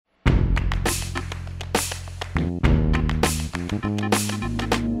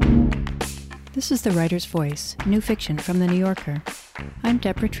This is The Writer's Voice, new fiction from The New Yorker. I'm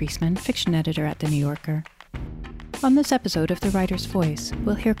Deborah Treisman, fiction editor at The New Yorker. On this episode of The Writer's Voice,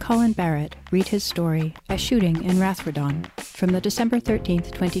 we'll hear Colin Barrett read his story, A Shooting in Rathreedane, from the December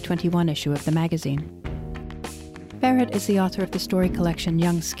 13th, 2021 issue of the magazine. Barrett is the author of the story collection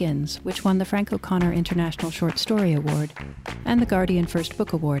Young Skins, which won the Frank O'Connor International Short Story Award and the Guardian First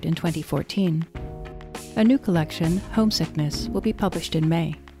Book Award in 2014. A new collection, Homesickness, will be published in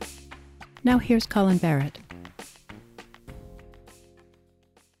May. Now here's Colin Barrett.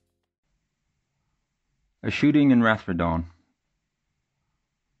 A Shooting in Rathreedane.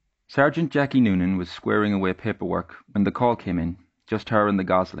 Sergeant Jackie Noonan was squaring away paperwork when the call came in, just her and the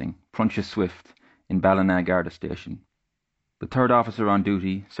Gosling, Prunches Swift, in Ballina Garda Station. The third officer on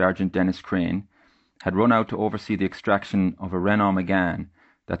duty, Sergeant Dennis Crane, had run out to oversee the extraction of a Renault Megane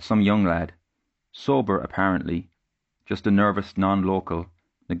that some young lad, sober apparently, just a nervous non-local,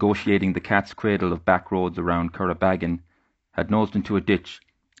 negotiating the cat's cradle of back roads around Currabaggan, had nosed into a ditch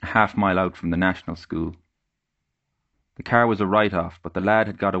a half-mile out from the National School. The car was a write-off, but the lad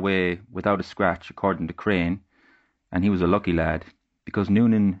had got away without a scratch, according to Crane, and he was a lucky lad, because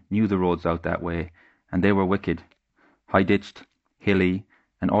Noonan knew the roads out that way, and they were wicked, high-ditched, hilly,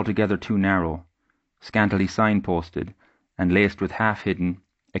 and altogether too narrow, scantily signposted, and laced with half-hidden,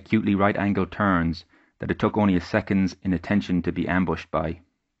 acutely right-angled turns that it took only a second's inattention to be ambushed by.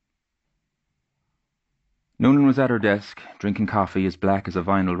 Noonan was at her desk, drinking coffee as black as a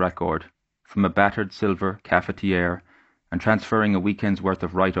vinyl record, from a battered silver cafetiere, and transferring a weekend's worth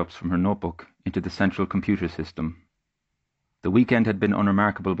of write-ups from her notebook into the central computer system. The weekend had been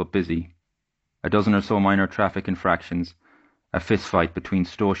unremarkable but busy. A dozen or so minor traffic infractions, a fistfight between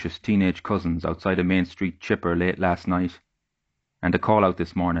stocious teenage cousins outside a Main Street chipper late last night, and a call-out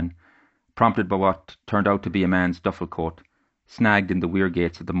this morning, prompted by what turned out to be a man's duffel coat, snagged in the weir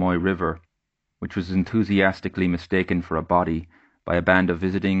gates of the Moy River, which was enthusiastically mistaken for a body by a band of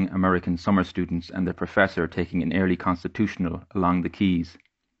visiting American summer students and their professor taking an early constitutional along the quays.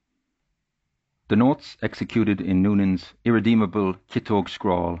 The notes, executed in Noonan's irredeemable Kitog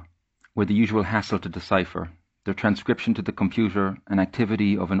scrawl, were the usual hassle to decipher, their transcription to the computer an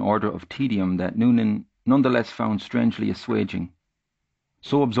activity of an order of tedium that Noonan nonetheless found strangely assuaging.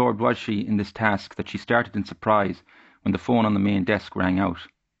 So absorbed was she in this task that she started in surprise when the phone on the main desk rang out.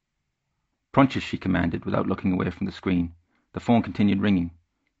 "Prunches," she commanded, without looking away from the screen. The phone continued ringing.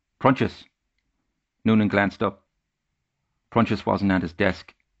 "Prunches." Noonan glanced up. Prunches wasn't at his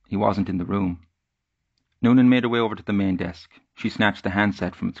desk. He wasn't in the room. Noonan made her way over to the main desk. She snatched the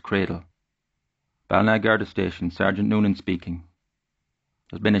handset from its cradle. "Ballina Garda Station, Sergeant Noonan speaking."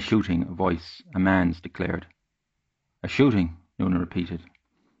 "There's been a shooting," a voice, a man's, declared. "A shooting," Noonan repeated,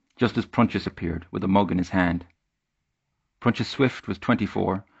 just as Prunches appeared, with a mug in his hand. Prunches Swift was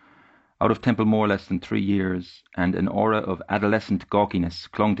 24, out of Temple more less than 3 years, and an aura of adolescent gawkiness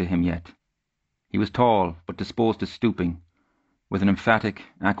clung to him yet. He was tall, but disposed to stooping, with an emphatic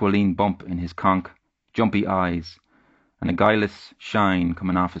aquiline bump in his conch, jumpy eyes, and a guileless shine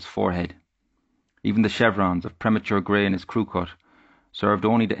coming off his forehead. Even the chevrons of premature grey in his crew cut served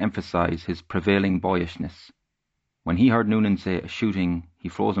only to emphasize his prevailing boyishness. When he heard Noonan say "a shooting," he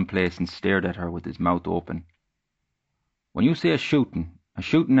froze in place and stared at her with his mouth open. "When you say a shooting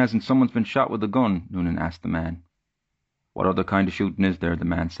as in someone's been shot with a gun?" Noonan asked the man. "What other kind of shooting is there?" the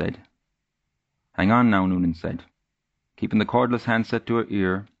man said. "Hang on now," Noonan said. Keeping the cordless handset to her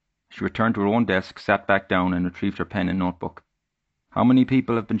ear, she returned to her own desk, sat back down and retrieved her pen and notebook. "How many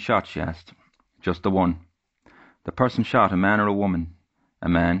people have been shot?" she asked. "Just the one." "The person shot, a man or a woman?" "A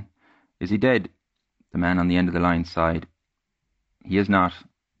man." "Is he dead?" The man on the end of the line sighed. "He is not.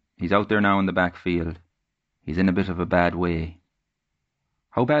 He's out there now in the back field. He's in a bit of a bad way."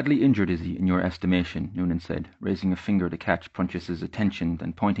 "How badly injured is he, in your estimation?" Noonan said, raising a finger to catch Prunches's attention,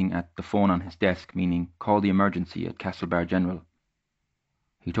 then pointing at the phone on his desk, meaning "call the emergency at Castlebar General."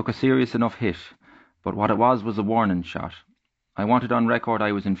 "He took a serious enough hit, but what it was a warning shot. I wanted on record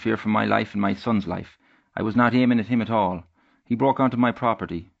I was in fear for my life and my son's life. I was not aiming at him at all. He broke onto my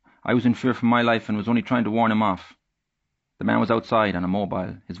property. I was in fear for my life and was only trying to warn him off." The man was outside on a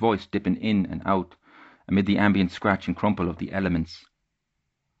mobile, his voice dipping in and out amid the ambient scratch and crumple of the elements.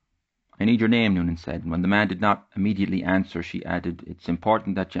 "I need your name," Noonan said, and when the man did not immediately answer, she added, "It's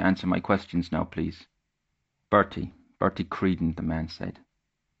important that you answer my questions now, please." Bertie Creedon," the man said.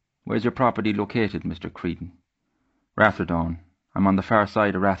 "Where's your property located, Mr. Creedon?" "Rathreedane. I'm on the far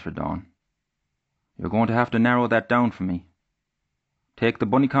side of Rathreedane." "You're going to have to narrow that down for me." "Take the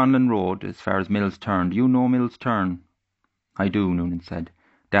Bunnyconlin Road as far as Mills Turn. Do you know Mills Turn?" "I do," Noonan said,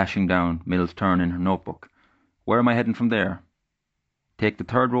 dashing down Mills Turn in her notebook. "Where am I heading from there?" Take the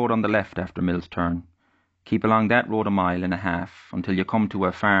third road on the left after Mill's Turn. Keep along that road a mile and a half until you come to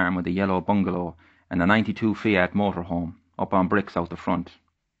a farm with a yellow bungalow and a 92 Fiat motorhome up on bricks out the front.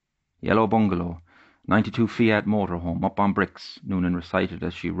 Yellow bungalow, 92 Fiat motorhome up on bricks, Noonan recited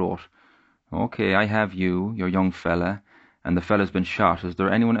as she wrote. OK, I have you, your young fella, and the fella's been shot. Is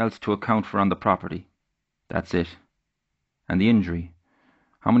there anyone else to account for on the property? That's it. And the injury?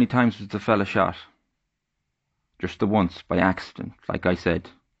 How many times was the fella shot? Just the once, by accident, like I said.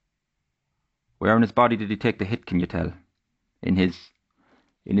 Where in his body did he take the hit, can you tell? In his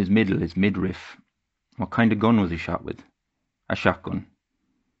middle, his midriff. What kind of gun was he shot with? A shotgun.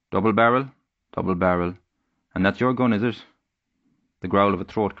 Double barrel? Double barrel. And that's your gun, is it? The growl of a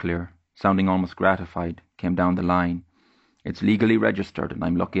throat clear, sounding almost gratified, came down the line. It's legally registered, and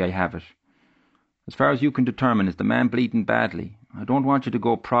I'm lucky I have it. As far as you can determine, is the man bleeding badly? I don't want you to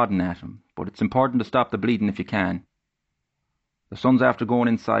go prodding at him, but it's important to stop the bleeding if you can. The son's after going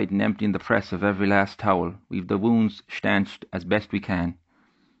inside and emptying the press of every last towel. We've the wounds stanched as best we can.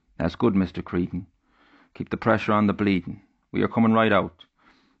 That's good, Mr. Creedon. Keep the pressure on the bleeding. We are coming right out.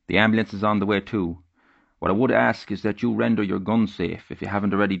 The ambulance is on the way too. What I would ask is that you render your gun safe, if you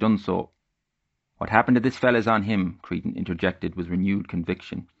haven't already done so. What happened to this fella's on him, Creedon interjected with renewed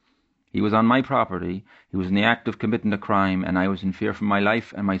conviction. He was on my property, he was in the act of committing a crime, and I was in fear for my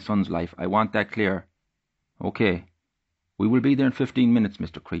life and my son's life. I want that clear. OK. We will be there in 15 minutes,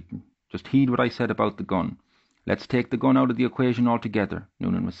 Mr. Creedon. Just heed what I said about the gun. Let's take the gun out of the equation altogether,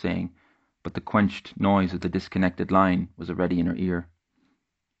 Noonan was saying, but the quenched noise of the disconnected line was already in her ear.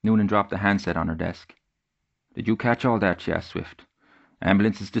 Noonan dropped the handset on her desk. Did you catch all that? She asked Swift.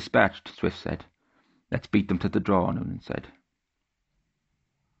 Ambulance is dispatched, Swift said. Let's beat them to the draw, Noonan said.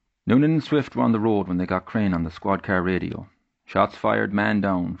 Noonan and Swift were on the road when they got Crane on the squad car radio. Shots fired, man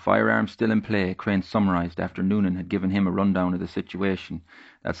down, firearms still in play, Crane summarised after Noonan had given him a rundown of the situation.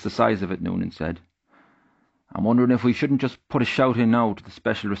 That's the size of it, Noonan said. I'm wondering if we shouldn't just put a shout in now to the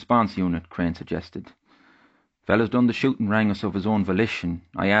Special Response Unit, Crane suggested. Fella's done the shooting rang us of his own volition.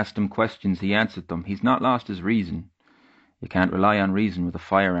 I asked him questions, he answered them. He's not lost his reason. You can't rely on reason with a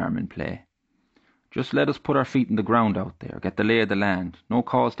firearm in play. Just let us put our feet in the ground out there, get the lay of the land. No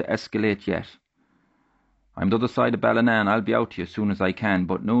cause to escalate yet. I'm the other side of Ballinan. I'll be out to you as soon as I can.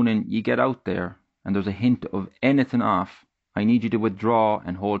 But Noonan, ye get out there, and there's a hint of anything off. I need you to withdraw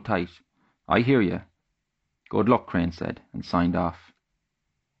and hold tight. I hear you. Good luck, Crane said, and signed off.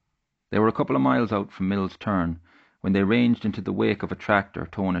 They were a couple of miles out from Mill's Turn when they ranged into the wake of a tractor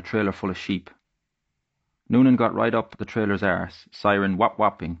towing a trailer full of sheep. Noonan got right up the trailer's arse, siren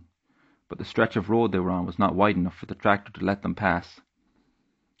whop-whopping, but the stretch of road they were on was not wide enough for the tractor to let them pass.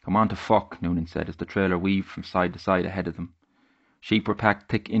 Come on to fuck, Noonan said as the trailer weaved from side to side ahead of them. Sheep were packed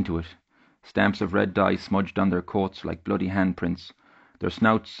thick into it, stamps of red dye smudged on their coats like bloody handprints, their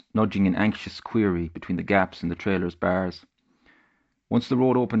snouts nudging in anxious query between the gaps in the trailer's bars. Once the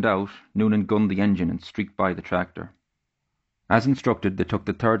road opened out, Noonan gunned the engine and streaked by the tractor. As instructed, they took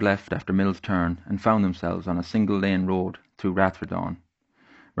the third left after Mill's Turn and found themselves on a single-lane road through Rathreedane.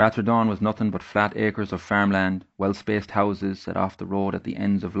 Rathreedane was nothing but flat acres of farmland, well-spaced houses set off the road at the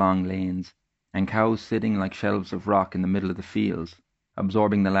ends of long lanes, and cows sitting like shelves of rock in the middle of the fields,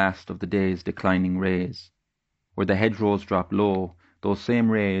 absorbing the last of the day's declining rays. Where the hedgerows dropped low, those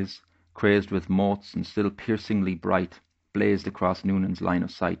same rays, crazed with motes and still piercingly bright, blazed across Noonan's line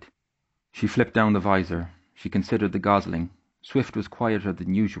of sight. She flipped down the visor. She considered the gosling. Swift was quieter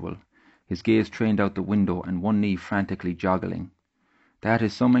than usual, his gaze trained out the window and one knee frantically joggling. That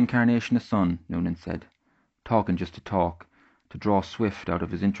is some incarnation of sun, Noonan said, talking just to talk, to draw Swift out of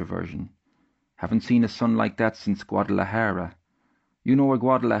his introversion. Haven't seen a sun like that since Guadalajara. You know where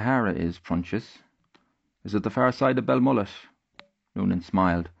Guadalajara is, Prunchus? Is it the far side of Belmullet? Noonan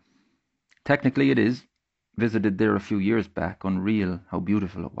smiled. Technically it is. Visited there a few years back. Unreal how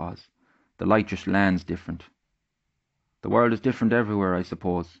beautiful it was. The light just lands different. The world is different everywhere, I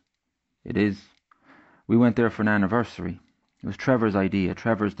suppose. It is. We went there for an anniversary. It was Trevor's idea.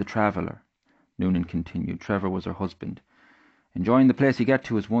 Trevor's the traveller, Noonan continued. Trevor was her husband. Enjoying the place you get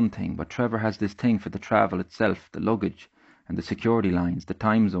to is one thing, but Trevor has this thing for the travel itself, the luggage, and the security lines, the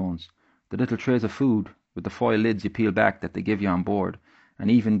time zones, the little trays of food with the foil lids you peel back that they give you on board, and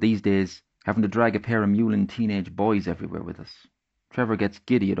even, these days, having to drag a pair of mewling teenage boys everywhere with us. Trevor gets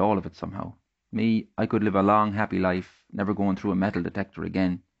giddy at all of it somehow. Me, I could live a long, happy life, never going through a metal detector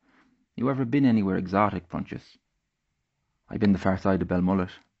again. You ever been anywhere exotic, Prunchus? I've been the far side of Belmullet.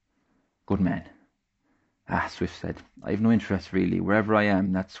 Good man. Ah, Swift said, I've no interest really. Wherever I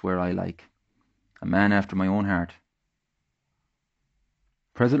am, that's where I like. A man after my own heart.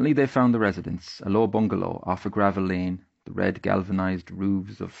 Presently they found the residence, a low bungalow off a gravel lane, the red galvanized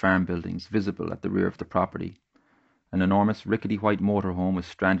roofs of farm buildings visible at the rear of the property. An enormous rickety white motorhome was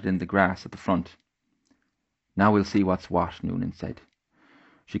stranded in the grass at the front. "Now we'll see what's what," Noonan said.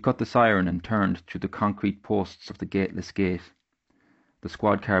 She cut the siren and turned through the concrete posts of the gateless gate. The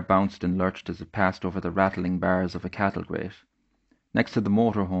squad car bounced and lurched as it passed over the rattling bars of a cattle grate. Next to the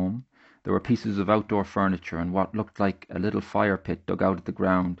motorhome, there were pieces of outdoor furniture and what looked like a little fire pit dug out of the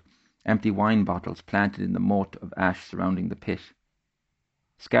ground, empty wine bottles planted in the moat of ash surrounding the pit.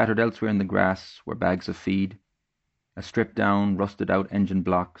 Scattered elsewhere in the grass were bags of feed, a stripped-down, rusted-out engine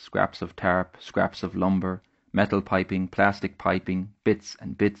block, scraps of tarp, scraps of lumber, metal piping, plastic piping, bits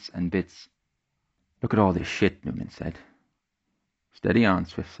and bits and bits. "Look at all this shit," Noonan said. "Steady on,"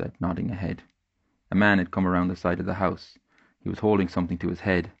 Swift said, nodding ahead. A man had come around the side of the house. He was holding something to his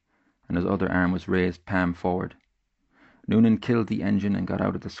head, and his other arm was raised palm forward. Noonan killed the engine and got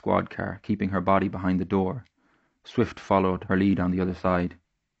out of the squad car, keeping her body behind the door. Swift followed her lead on the other side.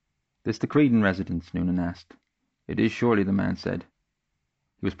 "This the Creedon residence?" Noonan asked. "It is surely," the man said.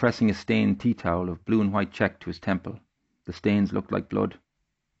 He was pressing a stained tea towel of blue and white check to his temple. The stains looked like blood.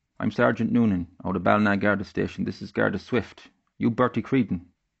 "I'm Sergeant Noonan, out of Ballina Garda Station. This is Garda Swift. You Bertie Creedon?"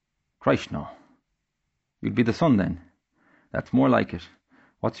 "Christ, no." "You'd be the son, then?" "That's more like it.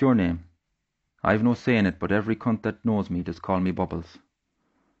 What's your name?" "I've no say in it, but every cunt that knows me does call me Bubbles."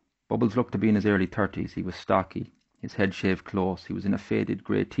 Bubbles looked to be in his early 30s. He was stocky, his head shaved close. He was in a faded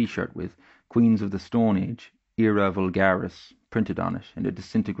grey T-shirt with "Queens of the Stone Age, Era Vulgaris" printed on it in a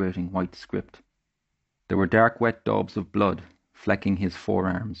disintegrating white script. There were dark wet daubs of blood flecking his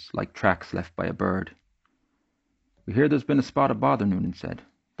forearms like tracks left by a bird. "We hear there's been a spot of bother," Noonan said.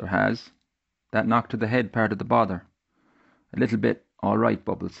 "There has. That knock to the head part of the bother." "A little bit, all right,"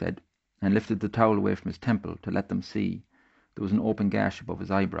 Bubbles said, and lifted the towel away from his temple to let them see. There was an open gash above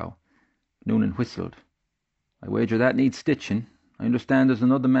his eyebrow. Noonan whistled. "I wager that needs stitching. I understand there's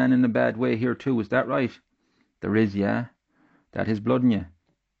another man in a bad way here too, is that right?" "There is, yeah." "That his blood in you?"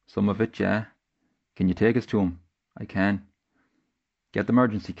 "Some of it, yeah." "Can you take us to him?" "I can." "Get the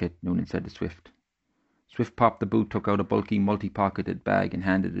emergency kit," Noonan said to Swift. Swift popped the boot, took out a bulky, multi-pocketed bag and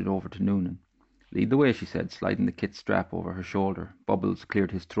handed it over to Noonan. "Lead the way," she said, sliding the kit strap over her shoulder. Bubbles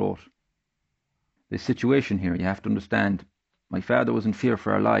cleared his throat. "This situation here, you have to understand. My father was in fear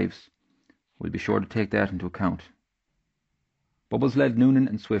for our lives. We'll be sure to take that into account." Bubbles led Noonan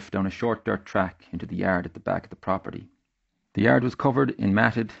and Swift down a short dirt track into the yard at the back of the property. The yard was covered in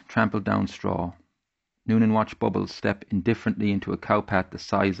matted, trampled-down straw. Noonan watched Bubbles step indifferently into a cowpat the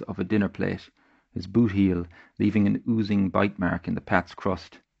size of a dinner plate, his boot heel leaving an oozing bite mark in the pat's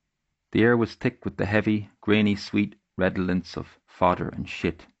crust. The air was thick with the heavy, grainy, sweet redolence of fodder and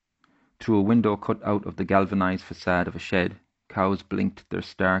shit. Through a window cut out of the galvanized facade of a shed, cows blinked their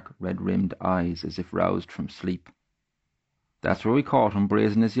stark, red-rimmed eyes as if roused from sleep. "That's where we caught him,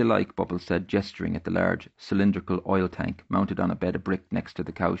 brazen as you like," Bubbles said, gesturing at the large, cylindrical oil tank mounted on a bed of brick next to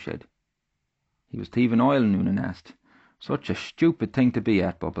the cowshed. "He was thieving oil?" Noonan asked. "Such a stupid thing to be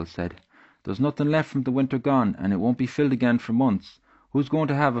at," Bubbles said. "There's nothing left from the winter gone, and it won't be filled again for months. Who's going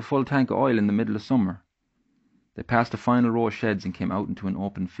to have a full tank of oil in the middle of summer?" They passed a final row of sheds and came out into an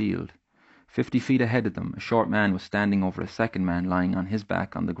open field. 50 feet ahead of them, a short man was standing over a second man lying on his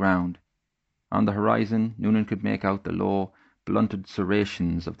back on the ground. On the horizon, Noonan could make out the low, blunted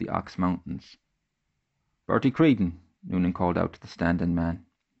serrations of the Ox Mountains. "Bertie Creedon," Noonan called out to the standing man.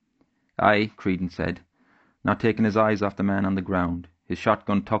 "Aye," Creedon said, not taking his eyes off the man on the ground, his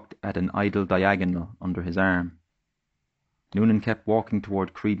shotgun tucked at an idle diagonal under his arm. Noonan kept walking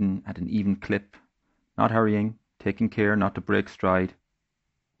toward Creedon at an even clip, not hurrying, taking care not to break stride.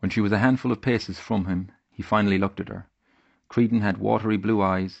 When she was a handful of paces from him, he finally looked at her. Creedon had watery blue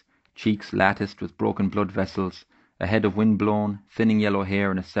eyes, cheeks latticed with broken blood vessels, a head of wind-blown, thinning yellow hair,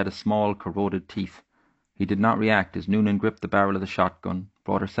 and a set of small, corroded teeth. He did not react as Noonan gripped the barrel of the shotgun,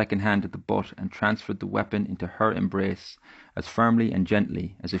 brought her second hand to the butt, and transferred the weapon into her embrace as firmly and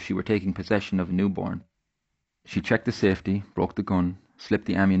gently as if she were taking possession of a newborn. She checked the safety, broke the gun, slipped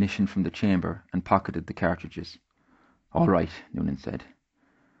the ammunition from the chamber, and pocketed the cartridges. "All right," Noonan said.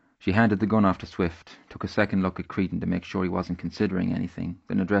 She handed the gun off to Swift, took a second look at Creedon to make sure he wasn't considering anything,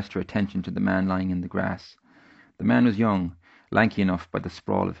 then addressed her attention to the man lying in the grass. The man was young, lanky enough by the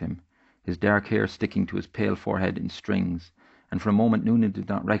sprawl of him, his dark hair sticking to his pale forehead in strings, and for a moment Noonan did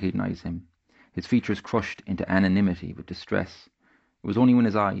not recognize him, his features crushed into anonymity with distress. It was only when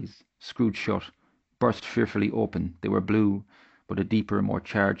his eyes, screwed shut, burst fearfully open. They were blue, but a deeper, more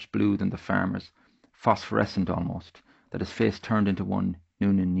charged blue than the farmer's, phosphorescent almost, that his face turned into one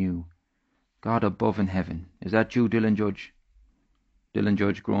Noonan knew. "God above in heaven, is that you, Dylan Judge?" Dylan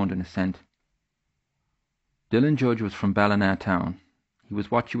Judge groaned in assent. Dylan Judge was from Ballina town. He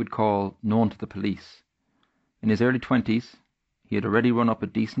was what you would call known to the police. In his early 20s, he had already run up a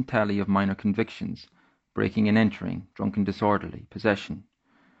decent tally of minor convictions: breaking and entering, drunken disorderly, possession.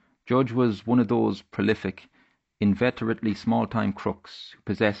 Judge was one of those prolific, inveterately small-time crooks who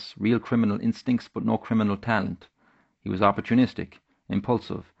possess real criminal instincts but no criminal talent. He was opportunistic,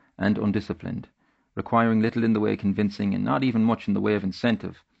 impulsive, and undisciplined, requiring little in the way of convincing and not even much in the way of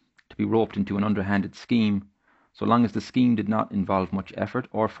incentive to be roped into an underhanded scheme, so long as the scheme did not involve much effort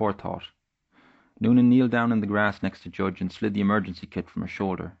or forethought. Noonan kneeled down in the grass next to Judge and slid the emergency kit from her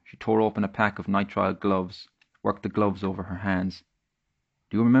shoulder. She tore open a pack of nitrile gloves, worked the gloves over her hands.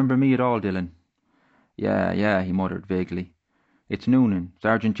 "Do you remember me at all, Dylan?" Yeah, he muttered vaguely. "It's Noonan,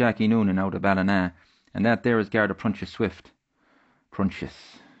 Sergeant Jackie Noonan out of Ballina, and that there is Garda Pruntius Swift."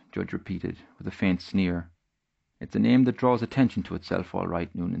 "Pruntius," Judge repeated, with a faint sneer. "It's a name that draws attention to itself, all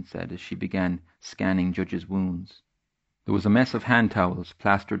right," Noonan said, as she began scanning Judge's wounds. There was a mess of hand towels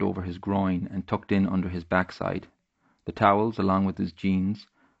plastered over his groin and tucked in under his backside. The towels, along with his jeans,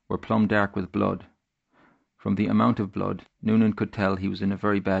 were plum dark with blood. From the amount of blood, Noonan could tell he was in a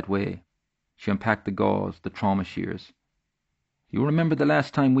very bad way. She unpacked the gauze, the trauma shears. "You remember the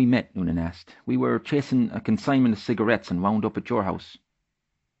last time we met?" Noonan asked. "We were chasing a consignment of cigarettes and wound up at your house."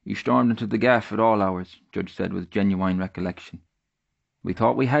 "You stormed into the gaff at all hours," Judge said with genuine recollection. "We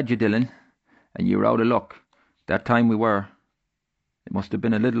thought we had you, Dylan, and you were out of luck. That time we were." It must have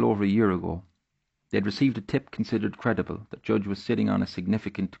been a little over a year ago. They had received a tip considered credible that Judge was sitting on a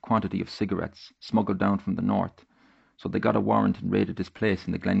significant quantity of cigarettes smuggled down from the north, so they got a warrant and raided his place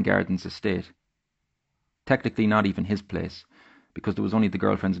in the Glen Gardens estate. Technically not even his place, because there was only the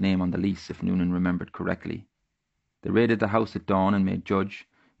girlfriend's name on the lease, if Noonan remembered correctly. They raided the house at dawn and made Judge,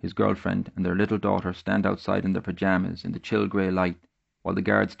 his girlfriend, and their little daughter stand outside in their pyjamas in the chill grey light while the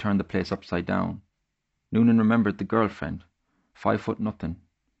guards turned the place upside down. Noonan remembered the girlfriend, 5'0",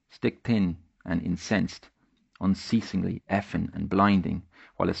 stick-thin and incensed, unceasingly effing and blinding,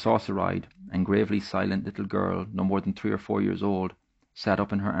 while a saucer-eyed and gravely silent little girl, no more than 3 or 4 years old, sat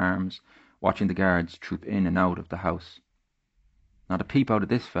up in her arms, watching the guards troop in and out of the house. Not a peep out of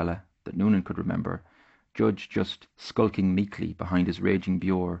this fella, that Noonan could remember, Judge just skulking meekly behind his raging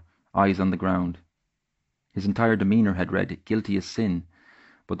bureau, eyes on the ground. His entire demeanour had read guilty as sin,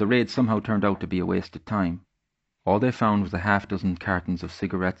 but the raid somehow turned out to be a waste of time. All they found was a half-dozen cartons of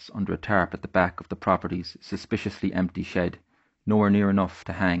cigarettes under a tarp at the back of the property's suspiciously empty shed, nowhere near enough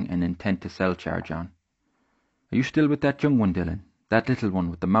to hang an intent to sell charge on. "Are you still with that young one, Dylan? That little one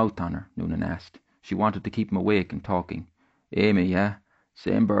with the mouth on her?" Noonan asked. She wanted to keep him awake and talking. "Amy, yeah.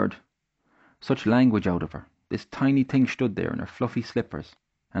 Same bird." Such language out of her. This tiny thing stood there in her fluffy slippers,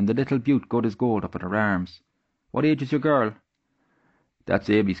 and the little beaut good as gold up in her arms. "What age is your girl?" "That's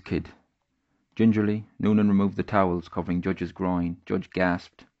Amy's kid." Gingerly, Noonan removed the towels covering Judge's groin. Judge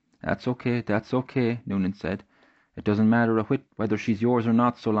gasped. That's okay," Noonan said. "It doesn't matter a whit whether she's yours or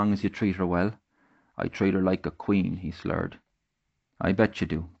not so long as you treat her well." "I treat her like a queen," he slurred. "I bet you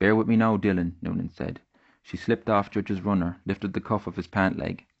do. Bear with me now, Dylan," Noonan said. She slipped off Judge's runner, lifted the cuff of his pant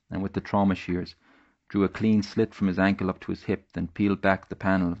leg, and with the trauma shears, drew a clean slit from his ankle up to his hip, then peeled back the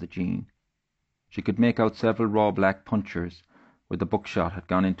panel of the jean. She could make out several raw black punctures where the buckshot had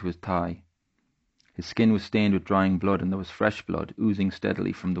gone into his thigh. His skin was stained with drying blood, and there was fresh blood oozing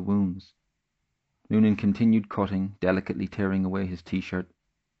steadily from the wounds. Noonan continued cutting, delicately tearing away his t-shirt.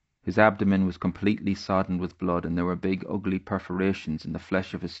 His abdomen was completely sodden with blood, and there were big, ugly perforations in the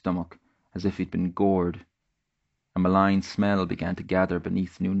flesh of his stomach, as if he'd been gored. A malign smell began to gather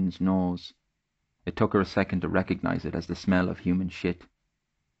beneath Noonan's nose. It took her a second to recognize it as the smell of human shit.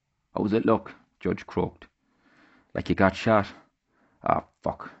 "How's it look?" Judge croaked. "Like you got shot." "Ah,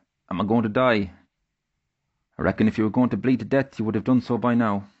 fuck. Am I going to die?" "I reckon if you were going to bleed to death you would have done so by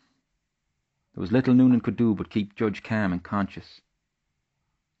now." There was little Noonan could do but keep Judge calm and conscious.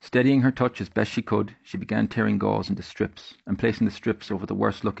 Steadying her touch as best she could, she began tearing gauze into strips and placing the strips over the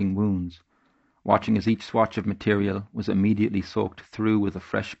worst-looking wounds, watching as each swatch of material was immediately soaked through with a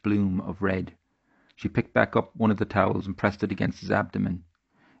fresh bloom of red. She picked back up one of the towels and pressed it against his abdomen.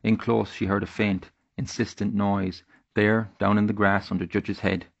 In close she heard a faint, insistent noise. There, down in the grass under Judge's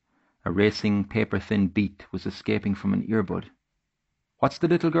head, a racing, paper-thin beat was escaping from an earbud. "What's the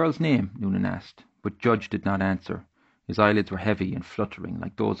little girl's name?" Noonan asked, but Judge did not answer. His eyelids were heavy and fluttering,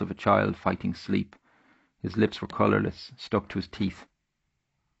 like those of a child fighting sleep. His lips were colourless, stuck to his teeth.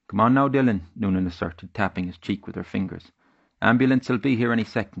 "Come on now, Dylan," Noonan asserted, tapping his cheek with her fingers. "Ambulance'll be here any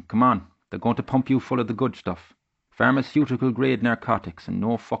second. Come on. They're going to pump you full of the good stuff. Pharmaceutical-grade narcotics, and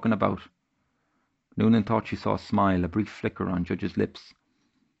no fucking about." Noonan thought she saw a smile, a brief flicker on Judge's lips.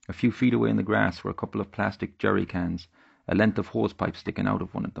 A few feet away in the grass were a couple of plastic jerry cans, a length of hosepipe sticking out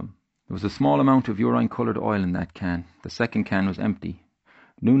of one of them. There was a small amount of urine-coloured oil in that can. The second can was empty.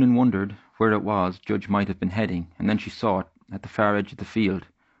 Noonan wondered where it was Judge might have been heading, and then she saw it, at the far edge of the field,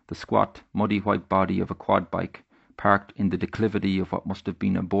 the squat, muddy white body of a quad bike, parked in the declivity of what must have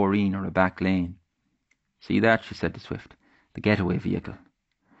been a boreen or a back lane. "See that?" she said to Swift. "The getaway vehicle."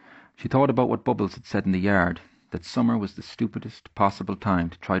 She thought about what Bubbles had said in the yard, that summer was the stupidest possible time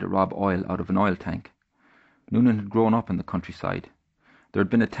to try to rob oil out of an oil tank. Noonan had grown up in the countryside. There had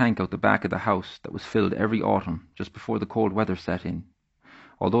been a tank out the back of the house that was filled every autumn, just before the cold weather set in.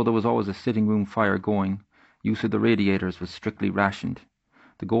 Although there was always a sitting-room fire going, use of the radiators was strictly rationed.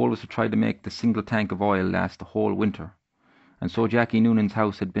 The goal was to try to make the single tank of oil last the whole winter, and so Jackie Noonan's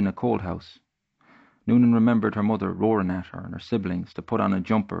house had been a cold house. Noonan remembered her mother roaring at her and her siblings to put on a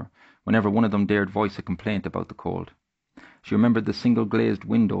jumper whenever one of them dared voice a complaint about the cold. She remembered the single glazed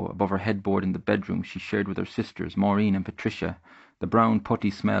window above her headboard in the bedroom she shared with her sisters, Maureen and Patricia, the brown putty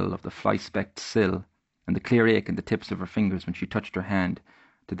smell of the fly-specked sill, and the clear ache in the tips of her fingers when she touched her hand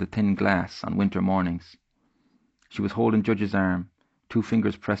to the thin glass on winter mornings. She was holding Judge's arm, 2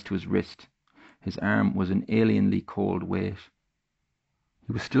 fingers pressed to his wrist. His arm was an alienly cold weight.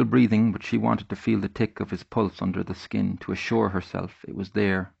 He was still breathing, but she wanted to feel the tick of his pulse under the skin, to assure herself it was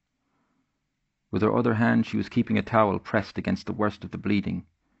there. With her other hand she was keeping a towel pressed against the worst of the bleeding.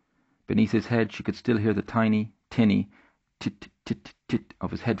 Beneath his head she could still hear the tiny, tinny tit-tit-tit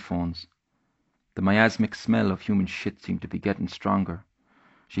of his headphones. The miasmic smell of human shit seemed to be getting stronger.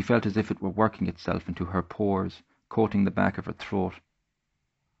 She felt as if it were working itself into her pores, coating the back of her throat.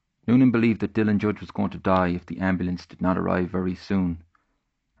 Noonan believed that Dylan Judge was going to die if the ambulance did not arrive very soon,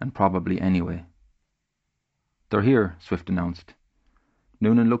 and probably anyway. "They're here," Swift announced.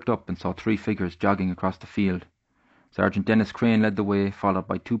 Noonan looked up and saw 3 figures jogging across the field. Sergeant Dennis Crane led the way, followed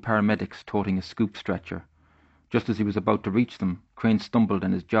by 2 paramedics toting a scoop stretcher. Just as he was about to reach them, Crane stumbled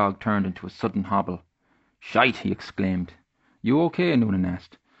and his jog turned into a sudden hobble. "Shite!" he exclaimed. "You okay?" Noonan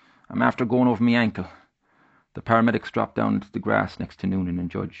asked. "I'm after going over me ankle." The paramedics dropped down into the grass next to Noonan and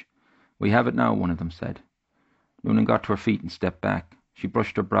Judge. "We have it now," one of them said. Noonan got to her feet and stepped back. She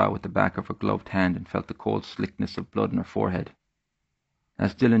brushed her brow with the back of her gloved hand and felt the cold slickness of blood on her forehead.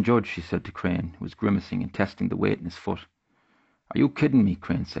 "That's Dylan Judge," she said to Crane, who was grimacing and testing the weight in his foot. "Are you kidding me?"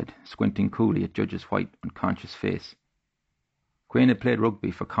 Crane said, squinting coolly at Judge's white, unconscious face. Crane had played rugby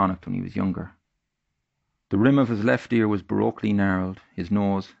for Connacht when he was younger. The rim of his left ear was baroquely gnarled, his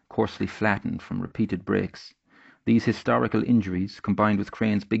nose coarsely flattened from repeated breaks. These historical injuries, combined with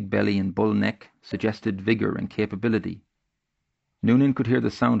Crane's big belly and bull neck, suggested vigour and capability. Noonan could hear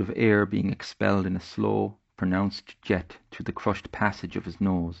the sound of air being expelled in a slow, pronounced jet through the crushed passage of his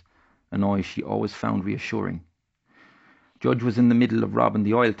nose, a noise she always found reassuring. "Judge was in the middle of robbing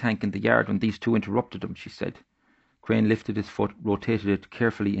the oil tank in the yard when these 2 interrupted him," she said. Crane lifted his foot, rotated it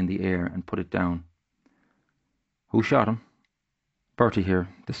carefully in the air, and put it down. "Who shot him?" "Bertie here,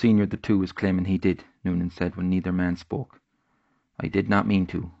 the senior of the 2, is claiming he did," Noonan said when neither man spoke. "I did not mean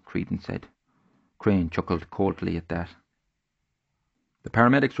to," Creedon said. Crane chuckled coldly at that. The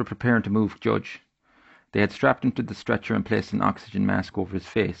paramedics were preparing to move Judge. They had strapped him to the stretcher and placed an oxygen mask over his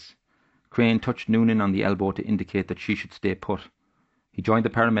face. Crane touched Noonan on the elbow to indicate that she should stay put. He joined the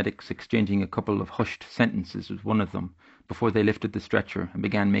paramedics, exchanging a couple of hushed sentences with one of them before they lifted the stretcher and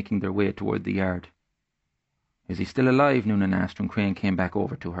began making their way toward the yard. "Is he still alive?" Noonan asked when Crane came back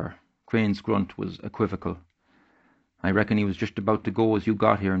over to her. Crane's grunt was equivocal. "I reckon he was just about to go as you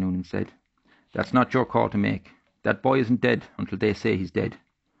got here," Noonan said. "That's not your call to make. That boy isn't dead until they say he's dead."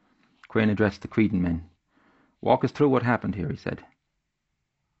 Crane addressed the Creedon men. "Walk us through what happened here," he said.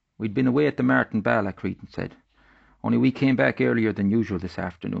 "We'd been away at the Martin Bala," Creedon said. "Only we came back earlier than usual this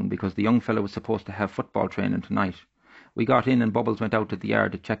afternoon because the young fellow was supposed to have football training tonight. We got in and Bubbles went out to the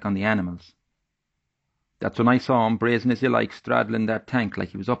yard to check on the animals. That's when I saw him, brazen as you like, straddling that tank like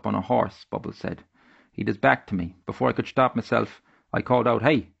he was up on a horse," Bubbles said. "He'd his back to me. Before I could stop myself, I called out,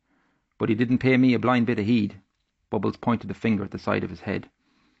 'Hey!' But he didn't pay me a blind bit of heed." Bubbles pointed a finger at the side of his head.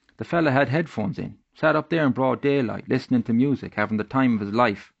 "The fella had headphones in, sat up there in broad daylight, listening to music, having the time of his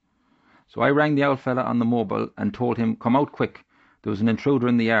life. So I rang the old fella on the mobile and told him, 'Come out quick, there was an intruder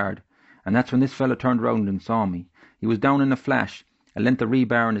in the yard,' and that's when this fella turned round and saw me. He was down in a flash, a length of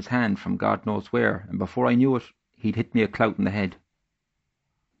rebar in his hand from God knows where, and before I knew it, he'd hit me a clout in the head."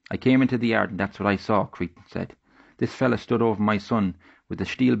 "I came into the yard and that's what I saw," Creedon said. "This fella stood over my son with a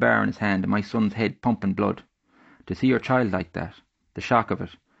steel bar in his hand and my son's head pumping blood. To see your child like that, the shock of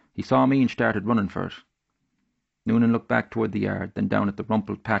it, he saw me and started running for it." Noonan looked back toward the yard, then down at the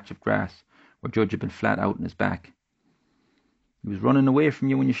rumpled patch of grass where Judge had been flat out on his back. "He was running away from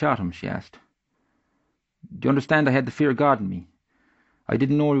you when you shot him?" she asked. "Do you understand, I had the fear of God in me. I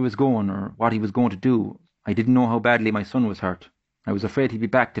didn't know where he was going or what he was going to do. I didn't know how badly my son was hurt. I was afraid he'd be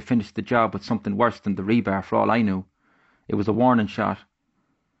back to finish the job with something worse than the rebar for all I knew. It was a warning shot.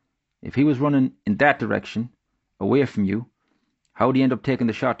 If he was running in that direction, away from you, how'd he end up taking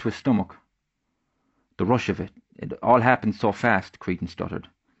the shot to his stomach?" "The rush of it all happened so fast," Creedon stuttered.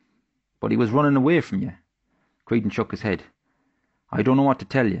 "But he was running away from you." Creedon shook his head. "I don't know what to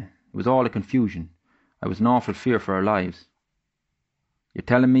tell you. It was all a confusion. I was in awful fear for our lives." "You're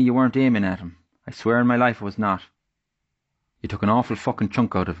telling me you weren't aiming at him?" "I swear on my life I was not." "You took an awful fucking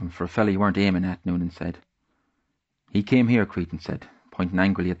chunk out of him for a fella you weren't aiming at," Noonan said. "He came here," Creedon said, pointing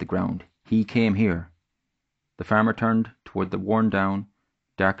angrily at the ground. "He came here." The farmer turned toward the worn-down,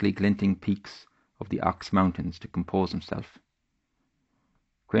 darkly glinting peaks of the Ox Mountains to compose himself.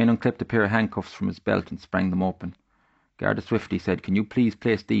 Crane unclipped a pair of handcuffs from his belt and sprang them open. "Garda Swift," he said, "can you please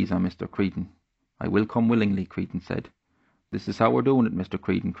place these on Mr. Creedon?" "I will come willingly," Creedon said. "This is how we're doing it, Mr.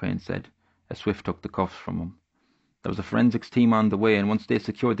 Creedon," Crane said, as Swift took the cuffs from him. "There was a forensics team on the way, and once they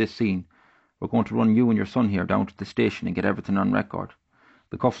secure this scene, we're going to run you and your son here down to the station and get everything on record.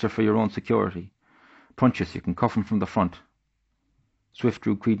 The cuffs are for your own security. Prunches, you can cuff him from the front." Swift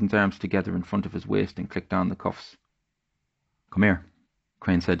drew Creedon's arms together in front of his waist and clicked on the cuffs. "Come here,"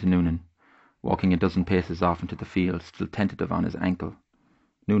 Crane said to Noonan, walking a dozen paces off into the field, still tentative on his ankle.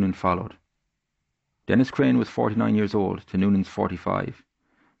 Noonan followed. Dennis Crane was 49 years old to Noonan's 45.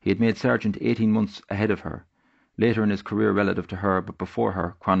 He had made sergeant 18 months ahead of her, later in his career relative to her but before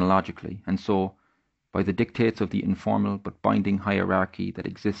her chronologically, and so, by the dictates of the informal but binding hierarchy that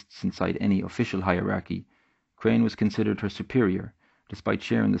exists inside any official hierarchy, Crane was considered her superior, despite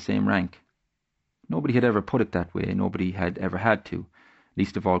sharing the same rank. Nobody had ever put it that way, nobody had ever had to,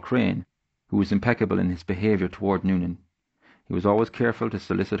 least of all Crane, who was impeccable in his behaviour toward Noonan. He was always careful to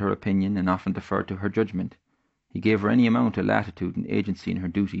solicit her opinion and often deferred to her judgment. He gave her any amount of latitude and agency in her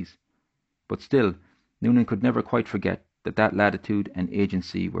duties. But still, Noonan could never quite forget that latitude and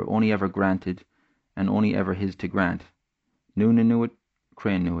agency were only ever granted and only ever his to grant. Noonan knew it,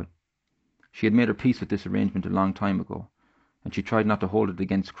 Crane knew it. She had made her peace with this arrangement a long time ago, and she tried not to hold it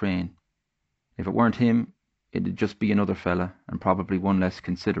against Crane. If it weren't him, it'd just be another fella, and probably one less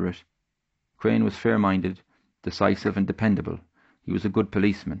considerate. Crane was fair-minded, decisive and dependable. He was a good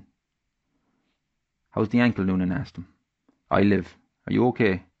policeman. "How's the ankle?" Noonan asked him. "I live. Are you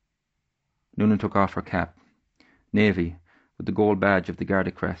okay?" Noonan took off her cap. Navy, with the gold badge of the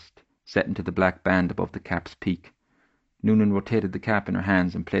Garda crest, set into the black band above the cap's peak. Noonan rotated the cap in her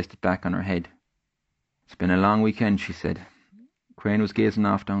hands and placed it back on her head. "It's been a long weekend," she said. Crane was gazing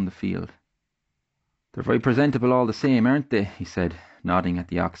off down the field. "They're very presentable all the same, aren't they?" he said, nodding at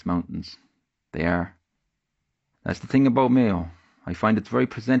the Ox Mountains. "They are. That's the thing about Mayo. I find it's very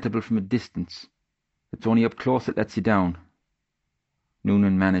presentable from a distance. It's only up close it lets you down."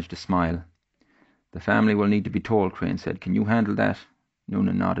 Noonan managed a smile. "The family will need to be told," Crane said. "Can you handle that?"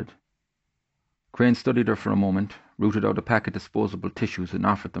 Noonan nodded. Crane studied her for a moment, rooted out a pack of disposable tissues and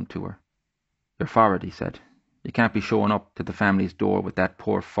offered them to her. "You're forward," he said. "You can't be showing up to the family's door with that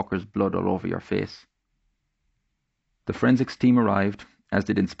poor fucker's blood all over your face." The forensics team arrived, as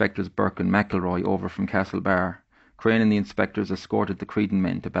did Inspectors Burke and McElroy over from Castlebar. Crane and the inspectors escorted the Creedon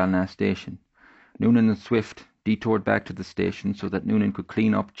men to Balna Station. Noonan and Swift detoured back to the station so that Noonan could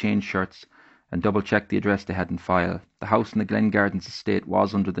clean up, change shirts, and double-check the address they had in file. The house in the Glen Gardens estate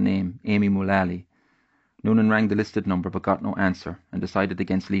was under the name Amy Mullally. Noonan rang the listed number but got no answer, and decided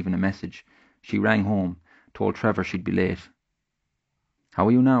against leaving a message. She rang home, told Trevor she'd be late. "How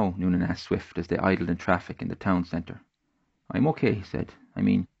are you now?" Noonan asked Swift as they idled in traffic in the town centre. "I'm okay," he said. "I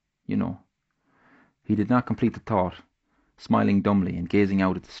mean, you know." He did not complete the thought, smiling dumbly and gazing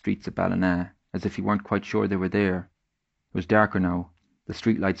out at the streets of Ballina, as if he weren't quite sure they were there. It was darker now, the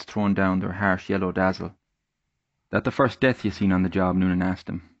streetlights throwing down their harsh yellow dazzle. "That the first death you seen on the job?" Noonan asked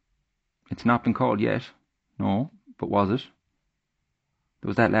him. "It's not been called yet." "No, but was it?" "There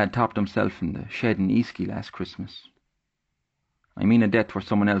was that lad topped himself in the shed in Easky last Christmas." "I mean a death where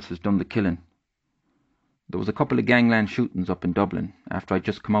someone else has done the killing." "There was a couple of gangland shootings up in Dublin, after I'd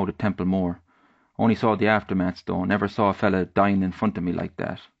just come out at Templemore. Only saw the aftermaths though, never saw a fella dying in front of me like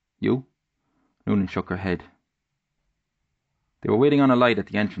that. You?" Noonan shook her head. They were waiting on a light at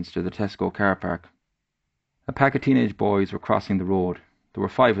the entrance to the Tesco car park. A pack of teenage boys were crossing the road. There were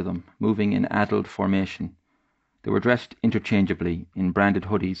 5 of them, moving in addled formation. They were dressed interchangeably in branded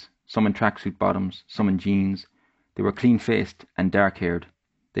hoodies, some in tracksuit bottoms, some in jeans. They were clean-faced and dark-haired.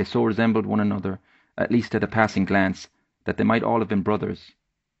 They so resembled one another, at least at a passing glance, that they might all have been brothers.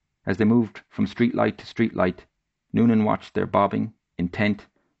 As they moved from street light to street light, Noonan watched their bobbing, intent,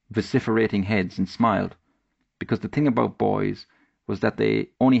 vociferating heads and smiled, because the thing about boys was that they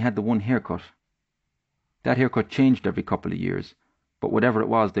only had the one haircut. That haircut changed every couple of years, but whatever it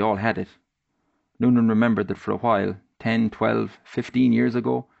was, they all had it. Noonan remembered that for a while, 10, 12, 15 years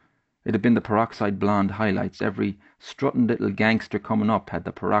ago, it had been the peroxide blonde highlights. Every strutting little gangster coming up had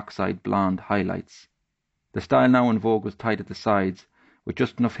the peroxide blonde highlights. The style now in vogue was tied at the sides, with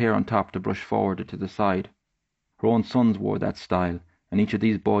just enough hair on top to brush forward or to the side. Her own sons wore that style, and each of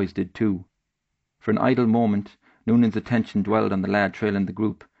these boys did too. For an idle moment, Noonan's attention dwelled on the lad trailing the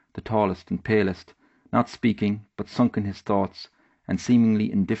group, the tallest and palest, not speaking, but sunk in his thoughts, and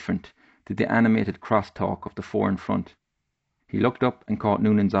seemingly indifferent to the animated cross-talk of the four in front. He looked up and caught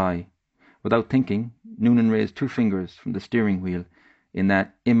Noonan's eye. Without thinking, Noonan raised 2 fingers from the steering wheel in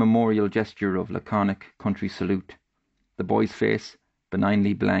that immemorial gesture of laconic country salute. The boy's face,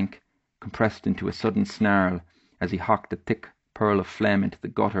 benignly blank, compressed into a sudden snarl as he hocked a thick pearl of phlegm into the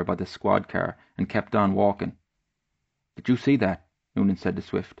gutter by the squad car and kept on walking. "Did you see that?" Noonan said to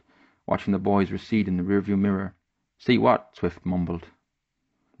Swift, watching the boys recede in the rearview mirror. "See what?" Swift mumbled.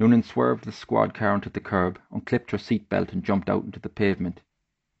 Noonan swerved the squad car onto the curb, unclipped her seat belt and jumped out into the pavement.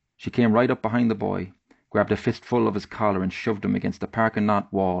 She came right up behind the boy, grabbed a fistful of his collar and shoved him against the parking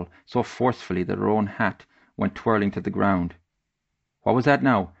lot wall so forcefully that her own hat went twirling to the ground. "What was that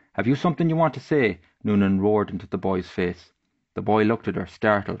now? Have you something you want to say?" Noonan roared into the boy's face. The boy looked at her,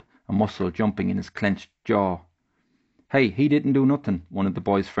 startled, a muscle jumping in his clenched jaw. "Hey, he didn't do nothing," one of the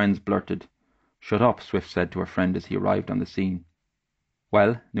boy's friends blurted. "Shut up," Swift said to her friend as he arrived on the scene.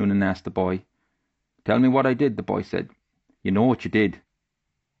 "Well?" Noonan asked the boy. "Tell me what I did," the boy said. "You know what you did."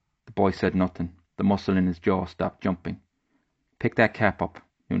 The boy said nothing. The muscle in his jaw stopped jumping. "Pick that cap up,"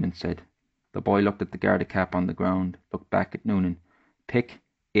 Noonan said. The boy looked at the Garda cap on the ground, looked back at Noonan. "Pick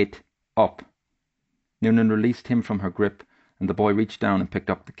it up." Noonan released him from her grip, and the boy reached down and picked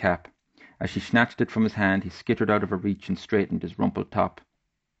up the cap. As she snatched it from his hand, he skittered out of her reach and straightened his rumpled top.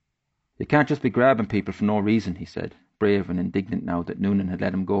 "You can't just be grabbing people for no reason," he said, brave and indignant now that Noonan had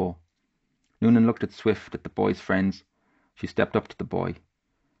let him go. Noonan looked at Swift, at the boy's friends. She stepped up to the boy.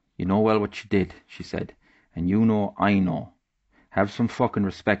 "You know well what you did," she said, "and you know I know. Have some fucking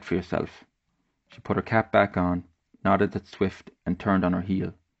respect for yourself." She put her cap back on, nodded at Swift, and turned on her heel.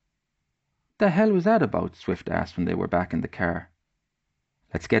 "What the hell was that about?" Swift asked when they were back in the car.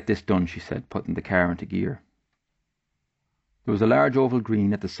 "Let's get this done," she said, putting the car into gear. There was a large oval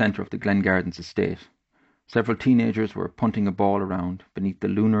green at the centre of the Glen Gardens estate. Several teenagers were punting a ball around beneath the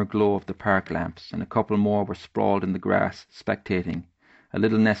lunar glow of the park lamps, and a couple more were sprawled in the grass, spectating, a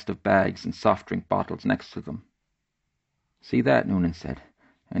little nest of bags and soft drink bottles next to them. "See that?" Noonan said.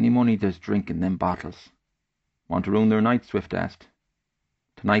 "Any money there's drink in them bottles." "Want to ruin their night?" Swift asked.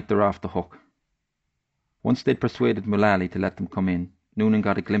 "Tonight they're off the hook." Once they'd persuaded Mullally to let them come in, Noonan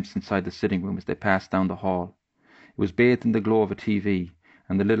got a glimpse inside the sitting room as they passed down the hall. It was bathed in the glow of a TV,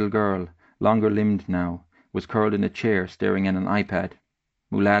 and the little girl, longer-limbed now, was curled in a chair staring at an iPad.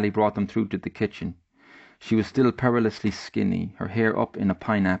 Mullally brought them through to the kitchen. She was still perilously skinny, her hair up in a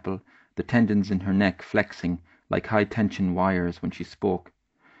pineapple, the tendons in her neck flexing like high-tension wires when she spoke.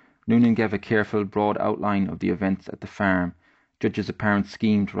 Noonan gave a careful, broad outline of the events at the farm, Judge's apparent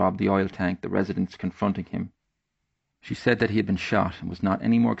scheme to rob the oil tank, the residents confronting him. She said that he had been shot and was not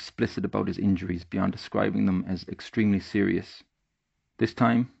any more explicit about his injuries beyond describing them as extremely serious. This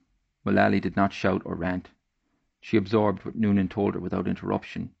time, Mullally did not shout or rant. She absorbed what Noonan told her without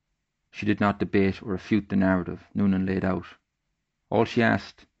interruption. She did not debate or refute the narrative Noonan laid out. All she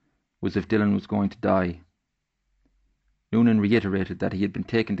asked was if Dylan was going to die. Noonan reiterated that he had been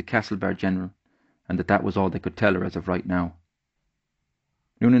taken to Castlebar General, and that was all they could tell her as of right now.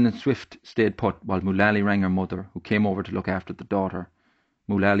 Noonan and Swift stayed put while Mullally rang her mother, who came over to look after the daughter.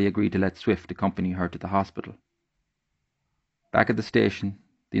 Mullally agreed to let Swift accompany her to the hospital. Back at the station,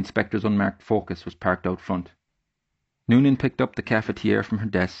 the inspector's unmarked Focus was parked out front. Noonan picked up the cafetiere from her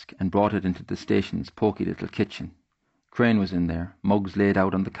desk and brought it into the station's poky little kitchen. Crane was in there, mugs laid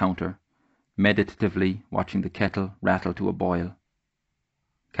out on the counter, meditatively watching the kettle rattle to a boil.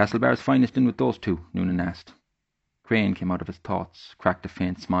 "Castlebar's finest in with those two?" Noonan asked. Crane came out of his thoughts, cracked a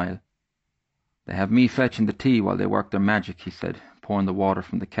faint smile. "They have me fetching the tea while they work their magic," he said, pouring the water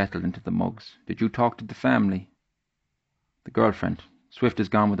from the kettle into the mugs. "Did you talk to the family?" "The girlfriend. Swift has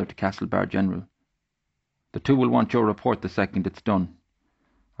gone with her to Castlebar General. The two will want your report the second it's done."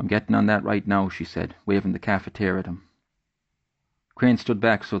 "I'm getting on that right now," she said, waving the cafetiere at him. Crane stood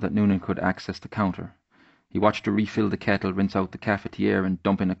back so that Noonan could access the counter. He watched her refill the kettle, rinse out the cafetiere, and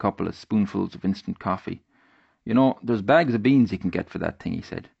dump in a couple of spoonfuls of instant coffee. "You know, there's bags of beans you can get for that thing," he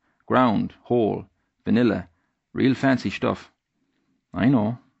said. "Ground, whole, vanilla, Real fancy stuff. I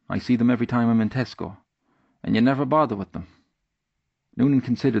know. I see them every time I'm in Tesco. And you never bother with them. Noonan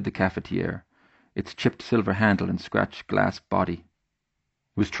considered the cafetiere, its chipped silver handle and scratched glass body. It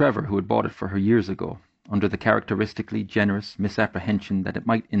was Trevor who had bought it for her years ago, under the characteristically generous misapprehension that it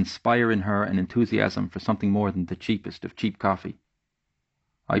might inspire in her an enthusiasm for something more than the cheapest of cheap coffee.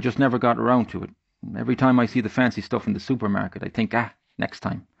 I just never got around to it. Every time I see the fancy stuff in the supermarket, I think, next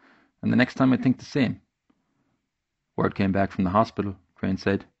time. And the next time I think the same. Word came back from the hospital, Crane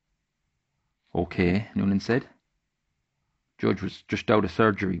said. Okay, Noonan said. Judge was just out of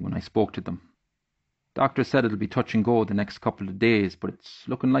surgery when I spoke to them. Doctor said it'll be touch and go the next couple of days, but it's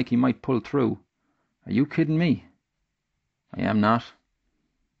looking like he might pull through. Are you kidding me? I am not.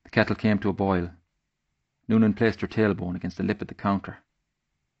 The kettle came to a boil. Noonan placed her tailbone against the lip of the counter.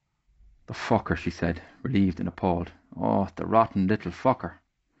 The fucker, she said, relieved and appalled. Oh, the rotten little fucker.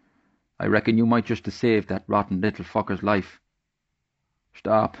 I reckon you might just have saved that rotten little fucker's life.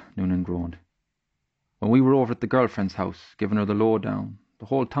 Stop, Noonan groaned. When we were over at the girlfriend's house, giving her the lowdown, the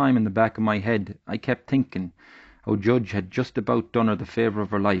whole time in the back of my head I kept thinking how Judge had just about done her the favour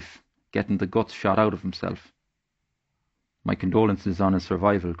of her life, getting the guts shot out of himself. My condolences on his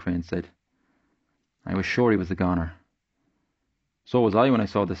survival, Crane said. I was sure he was a goner. So was I when I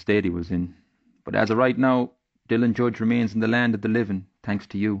saw the state he was in. But as of right now, Dylan Judge remains in the land of the living, thanks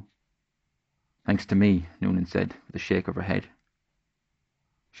to you. Thanks to me, Noonan said, with a shake of her head.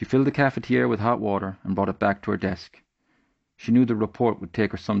 She filled the cafetiere with hot water and brought it back to her desk. She knew the report would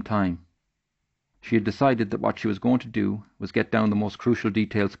take her some time. She had decided that what she was going to do was get down the most crucial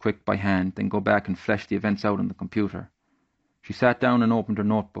details quick by hand, then go back and flesh the events out on the computer. She sat down and opened her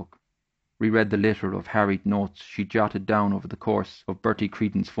notebook, reread the litter of harried notes she jotted down over the course of Bertie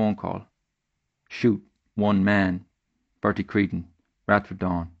Creedon's phone call. Shoot, 1 man, Bertie Creedon,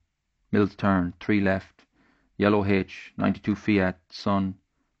 Rathreedane, Mills Turn, 3 left, Yellow H, 92 Fiat, Sun,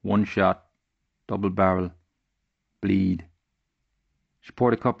 1 shot, double barrel, bleed. She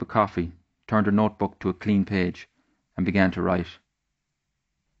poured a cup of coffee, turned her notebook to a clean page, and began to write.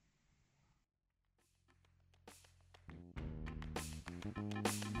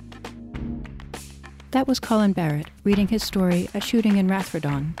 That was Colin Barrett reading his story, A Shooting in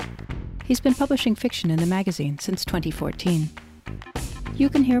Rathreedane. He's been publishing fiction in the magazine since 2014. You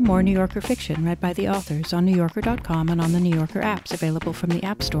can hear more New Yorker fiction read by the authors on NewYorker.com and on the New Yorker apps available from the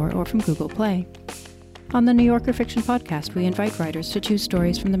App Store or from Google Play. On the New Yorker Fiction Podcast, we invite writers to choose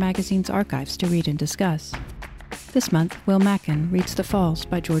stories from the magazine's archives to read and discuss. This month, Will Mackin reads The Falls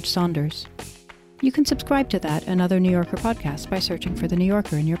by George Saunders. You can subscribe to that and other New Yorker podcasts by searching for The New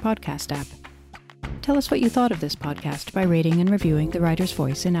Yorker in your podcast app. Tell us what you thought of this podcast by rating and reviewing The Writer's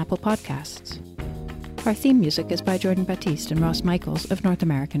Voice in Apple Podcasts. Our theme music is by Jordan Batiste and Ross Michaels of North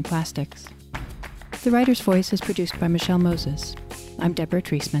American Plastics. The Writer's Voice is produced by Michelle Moses. I'm Deborah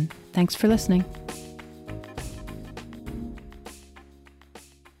Treisman. Thanks for listening.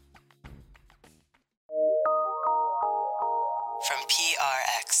 From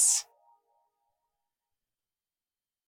PRX.